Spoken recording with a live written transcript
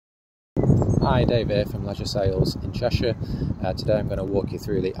Hi, Dave here from Leisure Sales in Cheshire. Today I'm going to walk you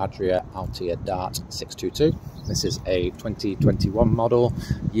through the Adria Altea Dart 622. This is a 2021 model,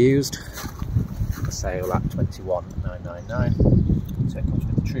 used, for sale at $21,999. So it comes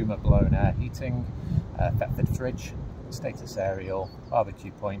with Truma blown air heating, Thetford fridge, status aerial,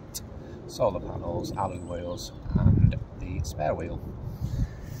 barbecue point, solar panels, alloy wheels and the spare wheel.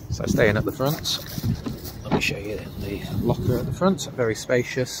 So staying at the front, let me show you the locker at the front. Very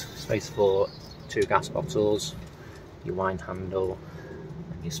spacious, space for 2 gas bottles, your wine handle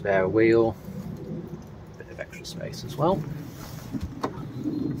and your spare wheel. Bit of extra space as well.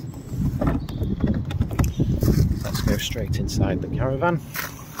 Let's go straight inside the caravan.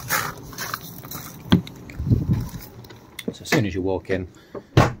 So as soon as you walk in,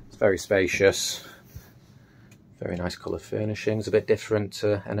 it's very spacious. Very nice colour furnishings, a bit different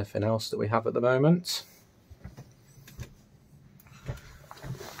to anything else that we have at the moment.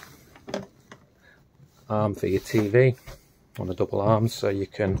 Arm for your TV on the double arms, so you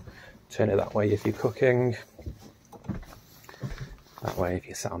can turn it that way if you're cooking, that way if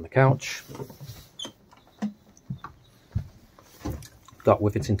you sat on the couch. Got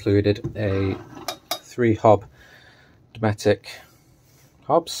with it included a 3-hob Dometic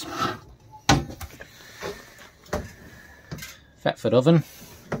hobs, Thetford oven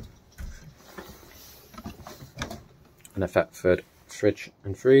and a Thetford fridge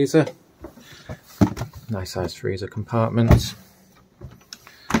and freezer. Nice sized freezer compartment.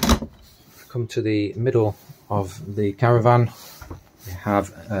 Come to the middle of the caravan, we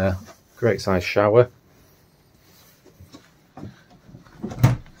have a great size shower.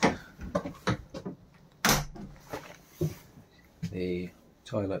 The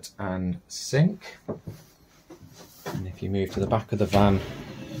toilet and sink. And if you move to the back of the van,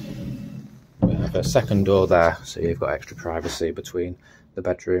 we have a second door there, so you've got extra privacy between the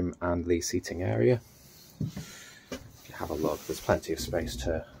bedroom and the seating area. If you have a look, there's plenty of space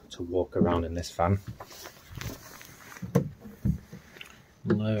to walk around in this van.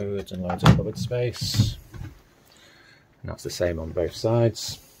 Loads and loads of covered space. And that's the same on both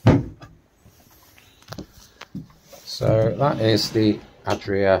sides. So that is the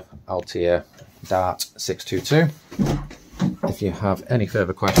Adria Altea Dart 622. If you have any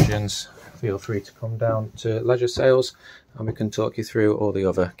further questions, feel free to come down to Leisure Sales and we can talk you through all the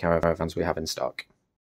other caravans we have in stock.